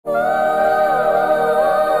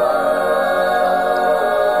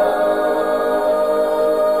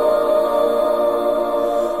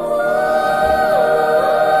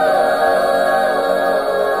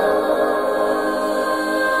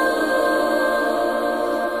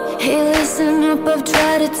Hey, listen up, I've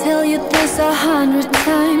tried to tell you this 100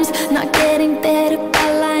 times. Not getting better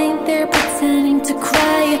by lying there pretending to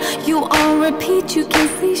cry. You on repeat, you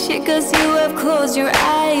can't see shit cause you have closed your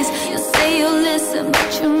eyes. You say you listen,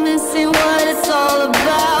 but you're missing what it's all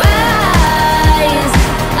about. Rise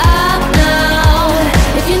up now.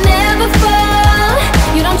 If you never fall,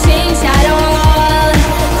 you don't change at all.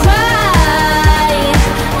 Cry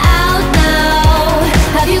out now.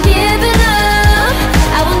 Have you given up?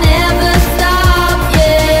 I will never stop,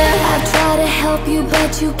 yeah. I try to help you,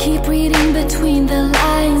 but you keep reading between the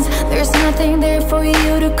lines. There's nothing there for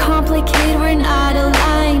you to complicate, we're not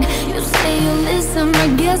aligned. You say you listen,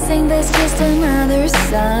 but guessing that's just another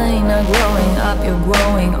sign. Not growing up, you're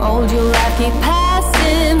growing old, your life keep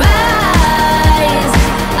passing. Rise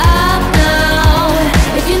up now.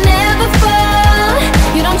 If you never fall,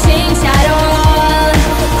 you don't change at all.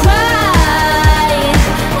 Cry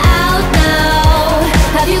out now.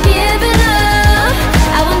 Have you given up?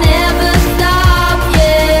 I will never stop,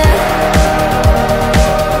 yeah.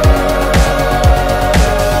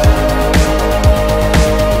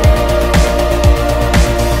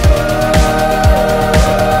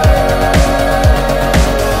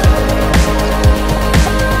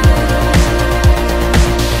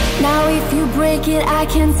 Now if you break it, I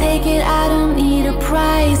can take it, I don't need a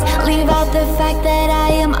prize. Leave out the fact that I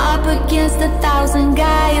am up against 1,000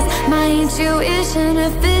 guys. My intuition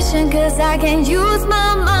efficient cause I can't use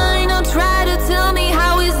my mind. Don't try to tell me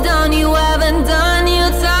how it's done, you